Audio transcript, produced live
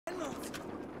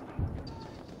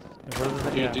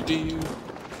Yeah.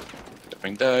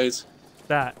 Everything dies.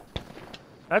 That.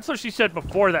 That's what she said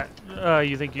before that.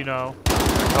 You think you know.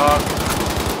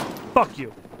 Fuck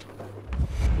you.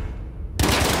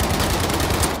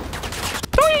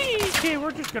 Okay,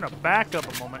 we're just gonna back up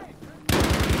a moment.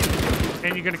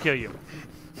 And you're gonna kill you.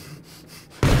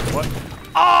 What?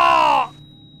 Oh!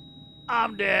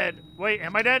 I'm dead. Wait,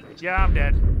 am I dead? Yeah, I'm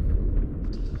dead.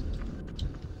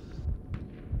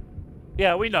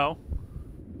 Yeah, we know.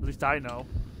 At least I know.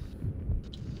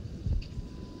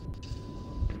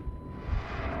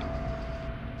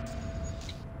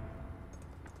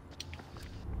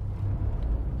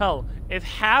 Hell, if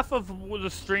half of the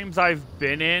streams I've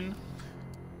been in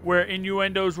where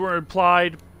innuendos were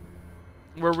implied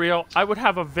were real, I would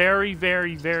have a very,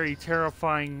 very, very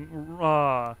terrifying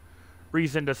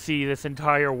reason to see this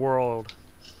entire world.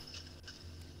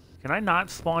 Can I not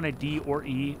spawn a D or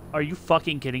E? Are you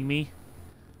fucking kidding me?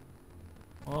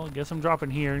 Well, I guess I'm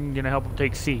dropping here and gonna help him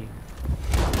take C.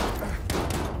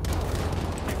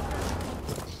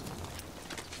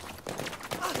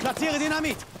 Platziere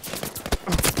Dynamit!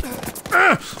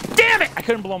 Damn it! I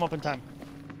couldn't blow him up in time.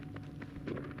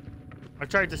 I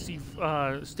tried to see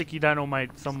sticky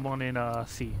dynamite someone in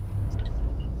C.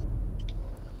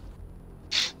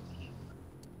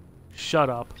 Shut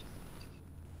up.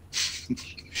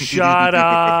 Shut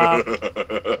up.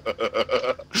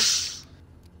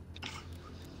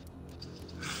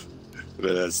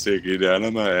 That sticky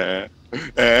dynamite.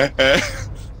 I'm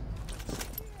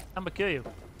gonna kill you.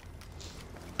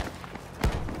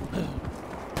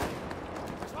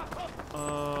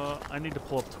 I need to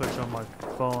pull up Twitch on my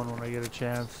phone when I get a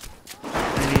chance.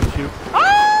 I need to.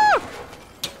 Ah!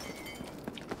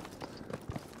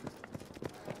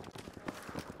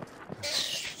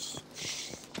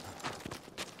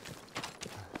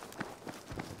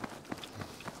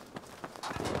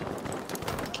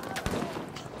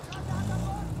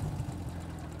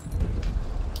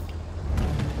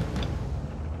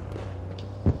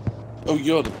 Oh,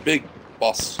 you're the big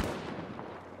boss.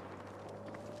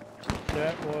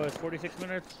 That was 46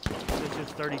 minutes. This is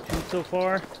 32 so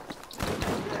far.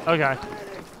 Okay.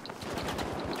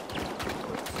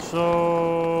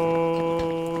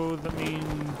 So that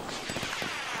means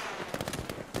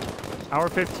hour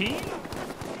 15?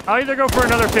 I'll either go for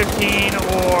another 15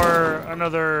 or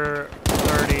another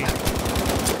 30.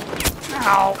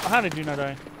 Ow! How did you not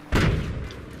die?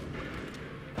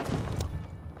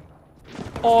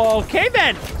 Okay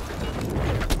then!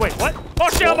 Wait, what? Oh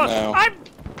shit, I'm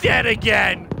dead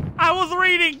again! I was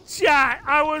reading chat!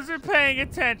 I wasn't paying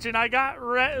attention. I got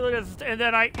and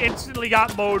then I instantly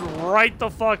got mowed right the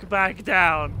fuck back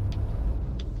down.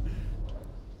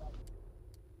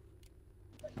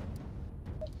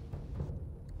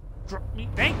 Drop me.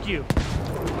 Thank you.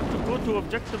 Go to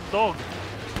objective dog.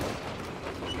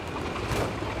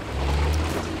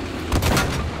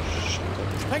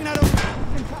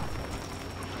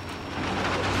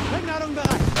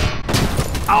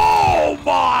 Oh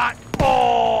my!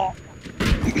 Oh!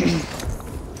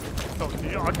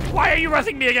 Why are you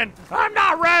rushing me again? I'm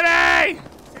not ready!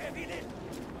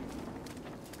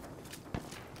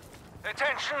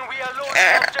 Attention, we are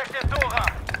launching objective Dora.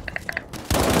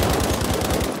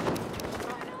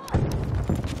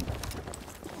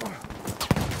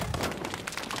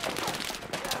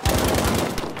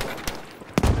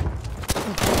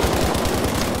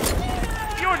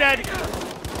 You're dead.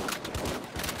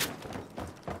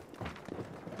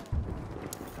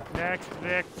 Next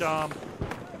victim.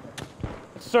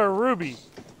 Sir Ruby.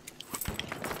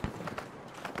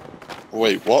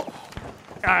 Wait, what?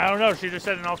 I don't know. She just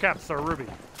said in all caps, Sir Ruby.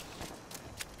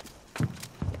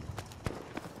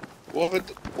 What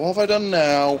have I done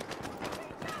now?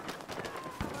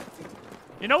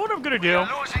 You know what I'm gonna do?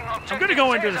 I'm gonna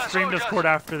go into the stream Discord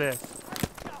after this.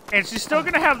 And she's still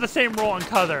gonna have the same role in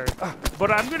color. But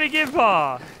I'm gonna give,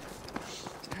 I'm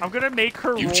gonna make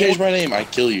her You role... changed my name, I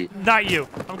kill you. Not you.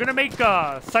 I'm gonna make,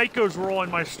 Psycho's role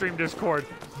in my stream Discord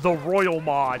the Royal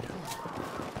Mod.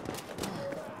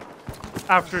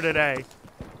 After today.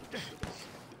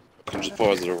 I'm just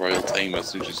poor as a royal tamer,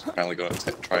 so you just finally got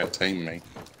to try and tame me.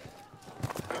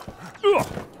 Ugh.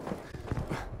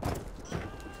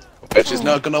 Which is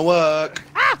not gonna work.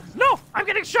 Ah! No! I'm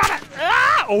getting shot at!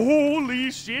 Ah!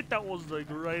 Holy shit, that was like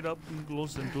right up and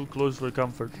close and too close for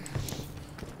comfort.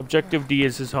 Objective D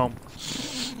is his home.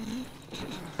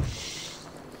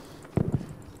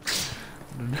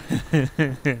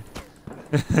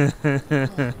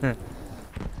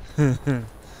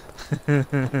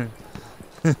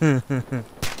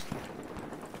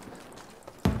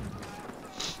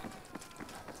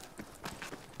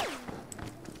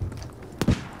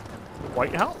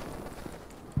 White House?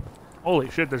 Holy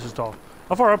shit, this is tall.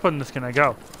 How far up on this can I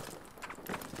go?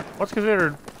 What's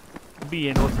considered B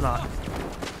and what's not?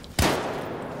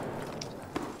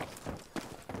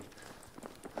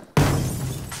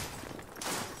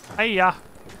 Hiya.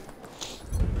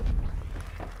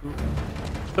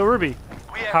 So Ruby,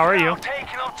 how are you?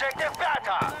 Taking objective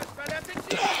data.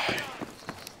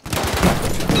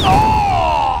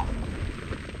 Oh!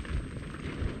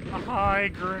 A high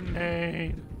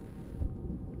grenade.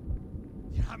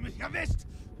 Die haben mich erwischt!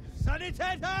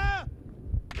 Sanitäter!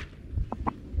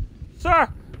 Sir!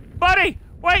 Buddy!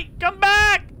 Wait! Come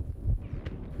back!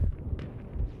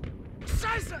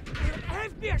 Scheiße!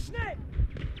 Helft mir, schnell!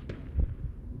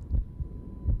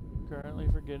 Currently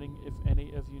forgetting if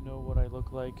any of you know what I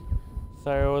look like.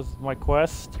 Sorry, was my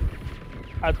quest.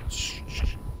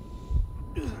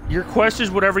 Your quest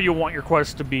is whatever you want your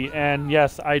quest to be, and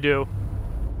yes, I do.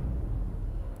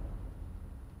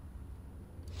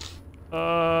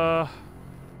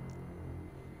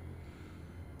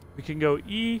 We can go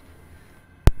E,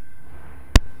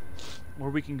 or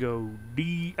we can go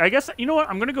D. I guess, you know what?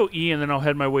 I'm gonna go E, and then I'll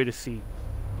head my way to C.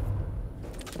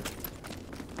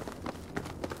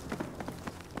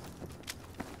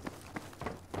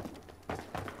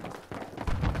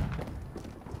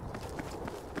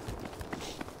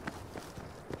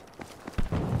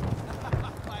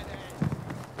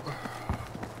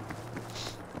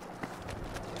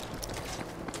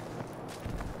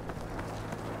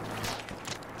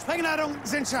 Sprengladung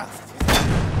sind scharf.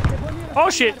 Oh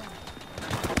shit!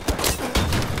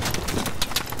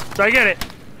 Did I get it?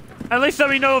 At least let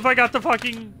me know if I got the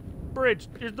fucking bridge.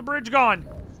 Is the bridge gone?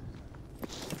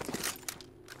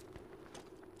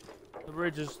 The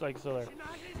bridge is like so there.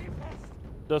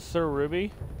 Does Sir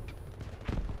Ruby?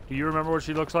 Do you remember what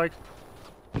she looks like?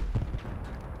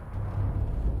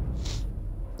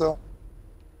 So,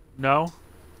 No?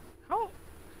 How?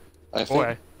 I think.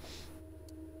 Boy.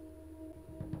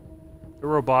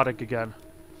 You're robotic again.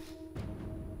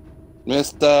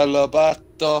 Mr.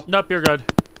 Lobato. Nope, you're good.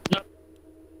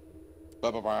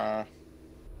 Ba-ba-ba.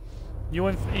 You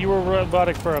were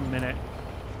robotic for a minute.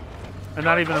 And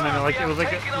not even a minute, like it was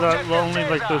like only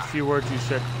like those few words you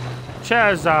said.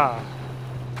 Chaza.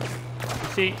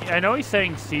 See, I know he's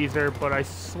saying Caesar, but I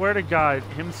swear to God,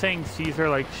 him saying Caesar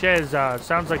like Chaza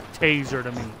sounds like taser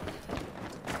to me.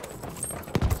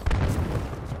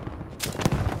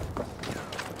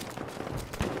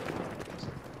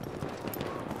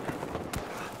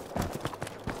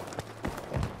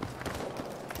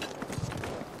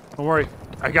 Don't worry,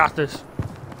 I got this.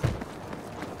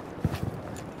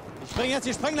 Ich bringe jetzt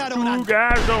die Sprengladung an. You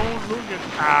guys don't look it.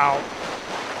 Ow.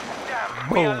 Damn,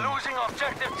 we are losing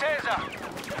objective Caesar.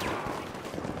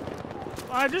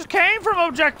 I just came from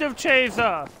Objective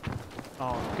Chaser.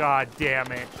 Oh, god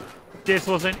damn it. This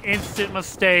was an instant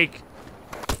mistake.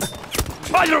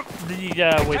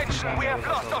 Yeah, wait. Attention, we have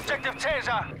lost objective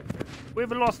Caesar.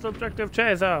 We've lost Objective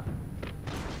Chaser.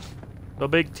 The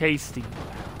big tasty.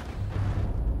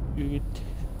 You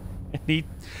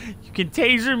can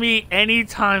taser me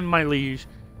anytime, my liege.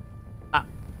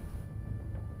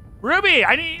 Ruby,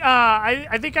 I need.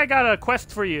 I think I got a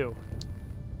quest for you.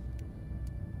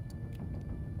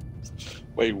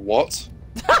 Wait, what?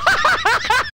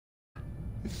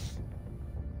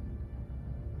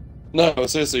 No,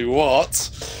 seriously, what?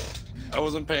 I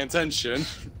wasn't paying attention.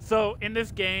 So in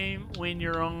this game, when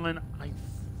you're on, I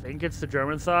think it's the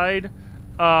German side.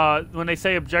 When they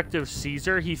say Objective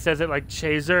Caesar, he says it like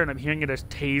Chaser, and I'm hearing it as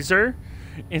Taser.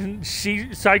 And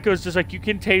Psycho's just like, you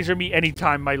can taser me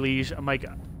anytime, my liege. I'm like,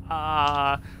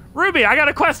 Ruby, I got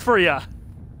a quest for you.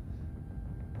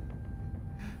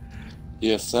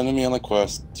 You're sending me on a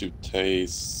quest to tase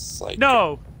Psycho.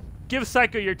 No, give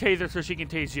Psycho your taser so she can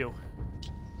tase you.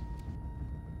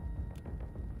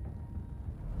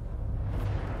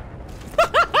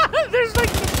 There's like...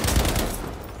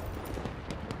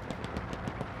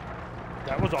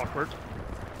 That was awkward.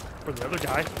 For the other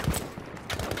guy.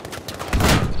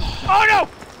 Oh no!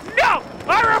 No!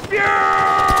 I refuse!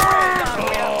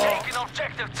 We have taken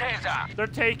objective Caesar. They're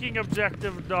taking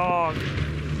objective dog.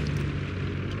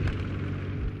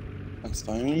 That's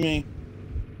fine with me.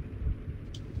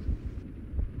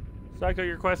 Psycho,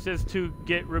 your quest is to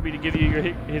get Ruby to give you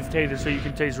his taser so you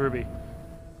can tase Ruby.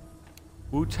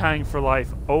 Wu-Tang for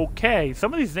life. Okay,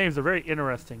 some of these names are very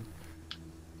interesting.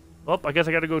 Well, I guess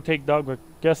I gotta go take dog, but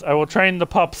guess I will train the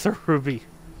pups or Ruby.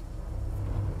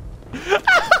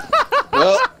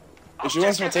 Well, if she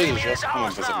wants my taser, she has to come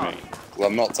and visit me. Well,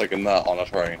 I'm not taking that on a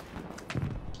train.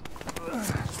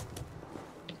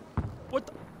 What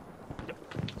the?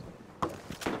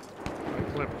 I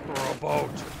clipped for a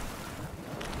boat.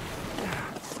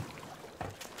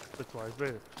 The twice.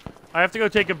 But I have to go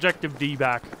take objective D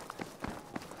back.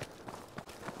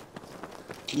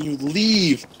 Can you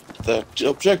leave the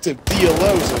objective D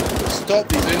alone so we can stop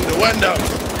these innuendos?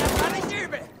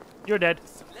 You're dead.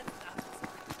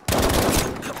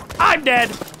 I'm dead!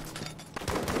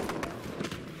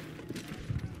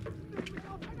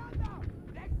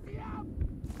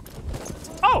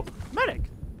 Oh! Medic!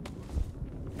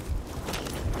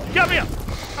 Get me up!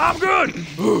 I'm good!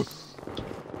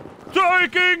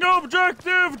 Taking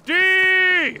objective D!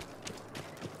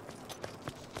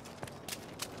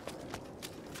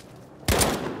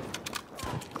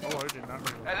 Oh, I did not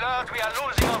realize. Alert, we are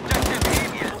losing objective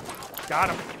Emil. Got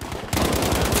him.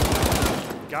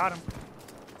 Got him.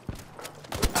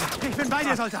 Ich bin bei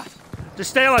dir, Soldat.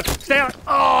 Just stay alive. Stay alive.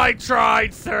 Oh, I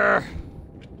tried, sir.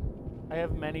 I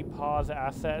have many pause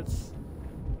assets.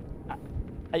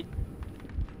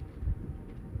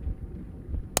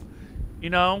 You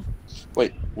know.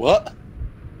 Wait, what?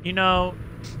 You know,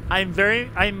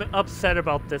 I'm upset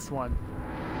about this one.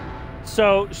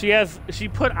 So she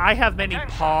put I have many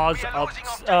pause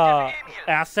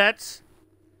assets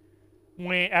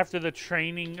after the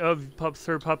training of Pup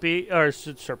Sir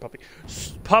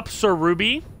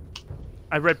Ruby.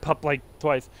 I read pup like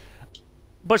twice.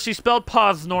 But she spelled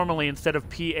pause normally instead of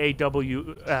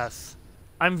P-A-W-S.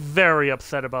 I'm very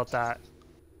upset about that.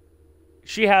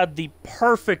 She had the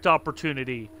perfect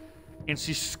opportunity and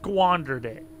she squandered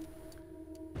it.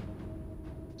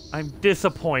 I'm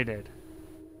disappointed.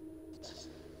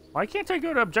 Why can't I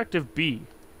go to objective B?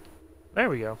 There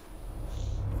we go.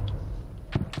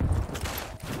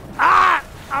 Ah!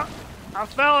 I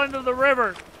fell into the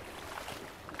river.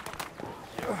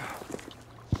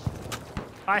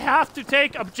 I have to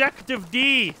take objective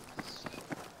D.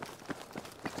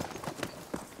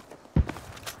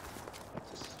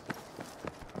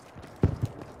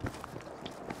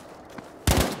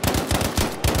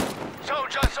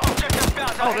 Soldiers, objective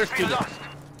Bertha Oh, has there's been two. lost.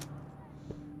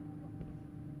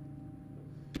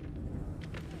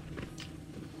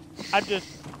 I just...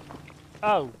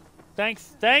 Oh.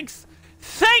 Thanks.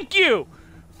 Thank you!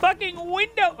 Fucking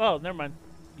window... Oh, never mind.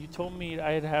 You told me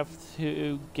I'd have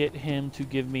to get him to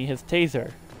give me his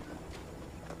taser.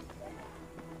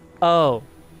 Oh.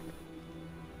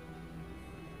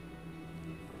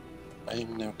 I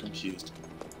am now confused.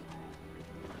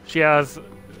 She has...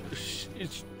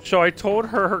 So I told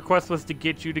her quest was to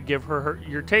get you to give her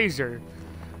your taser.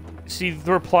 She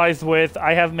replies with,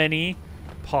 I have many...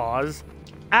 Pause.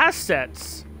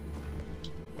 Assets.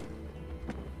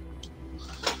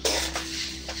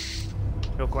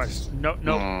 No question.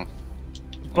 No.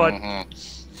 But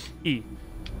E.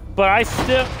 But I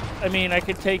still. I mean, I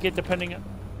could take it depending on.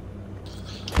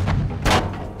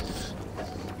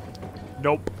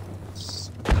 Nope.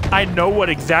 I know what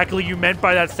exactly you meant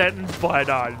by that sentence, but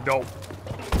nope.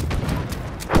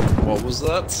 What was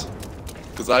that?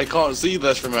 Because I can't see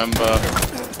this, remember?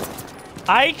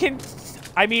 I can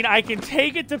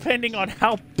take it depending on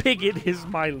how big it is,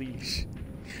 my leash.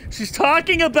 She's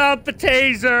talking about the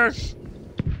taser.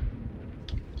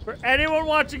 For anyone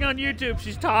watching on YouTube,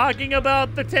 she's talking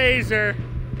about the taser.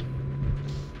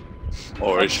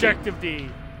 Or is she? Objective D.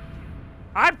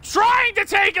 I'm trying to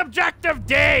take Objective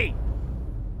D!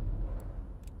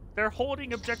 They're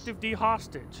holding Objective D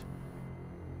hostage.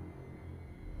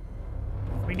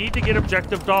 We need to get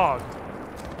Objective Dog.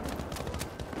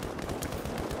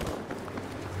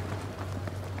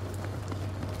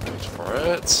 Wait for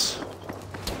it.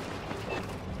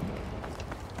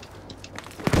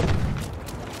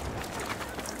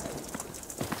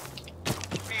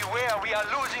 We are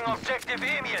losing objective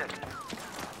Emil.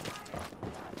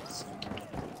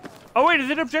 Oh wait, is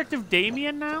it Objective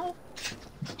Damien now?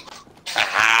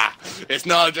 Haha! It's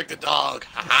not objective dog!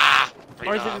 Haha!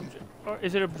 Or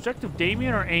is it Objective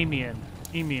Damien or Amian?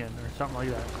 Emian or something like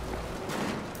that.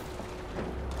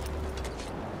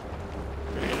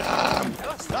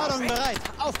 Ladung bereit.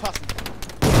 Aufpassen.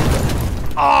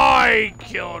 I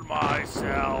killed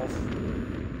myself.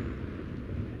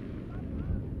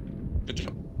 Good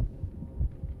job.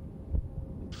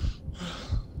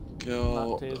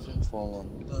 Go. Fall on.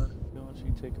 Once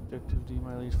you take Objective D,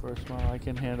 my leash for a small, I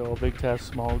can handle a big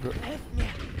task, small group. Helft mir.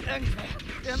 Irgendwer.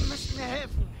 Ihr müsst mir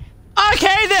helfen.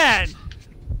 Okay then!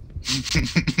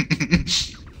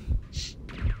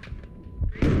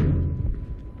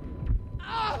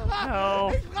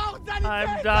 No, Ich brauche deine I'm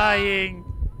Hilfe. dying.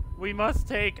 We must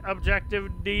take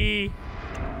Objective D.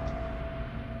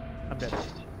 I'm dead.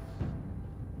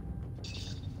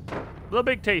 The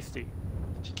Big Tasty.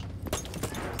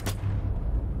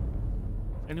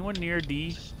 Anyone near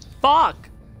D? Fuck!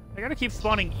 I gotta keep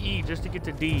spawning E just to get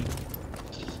to D.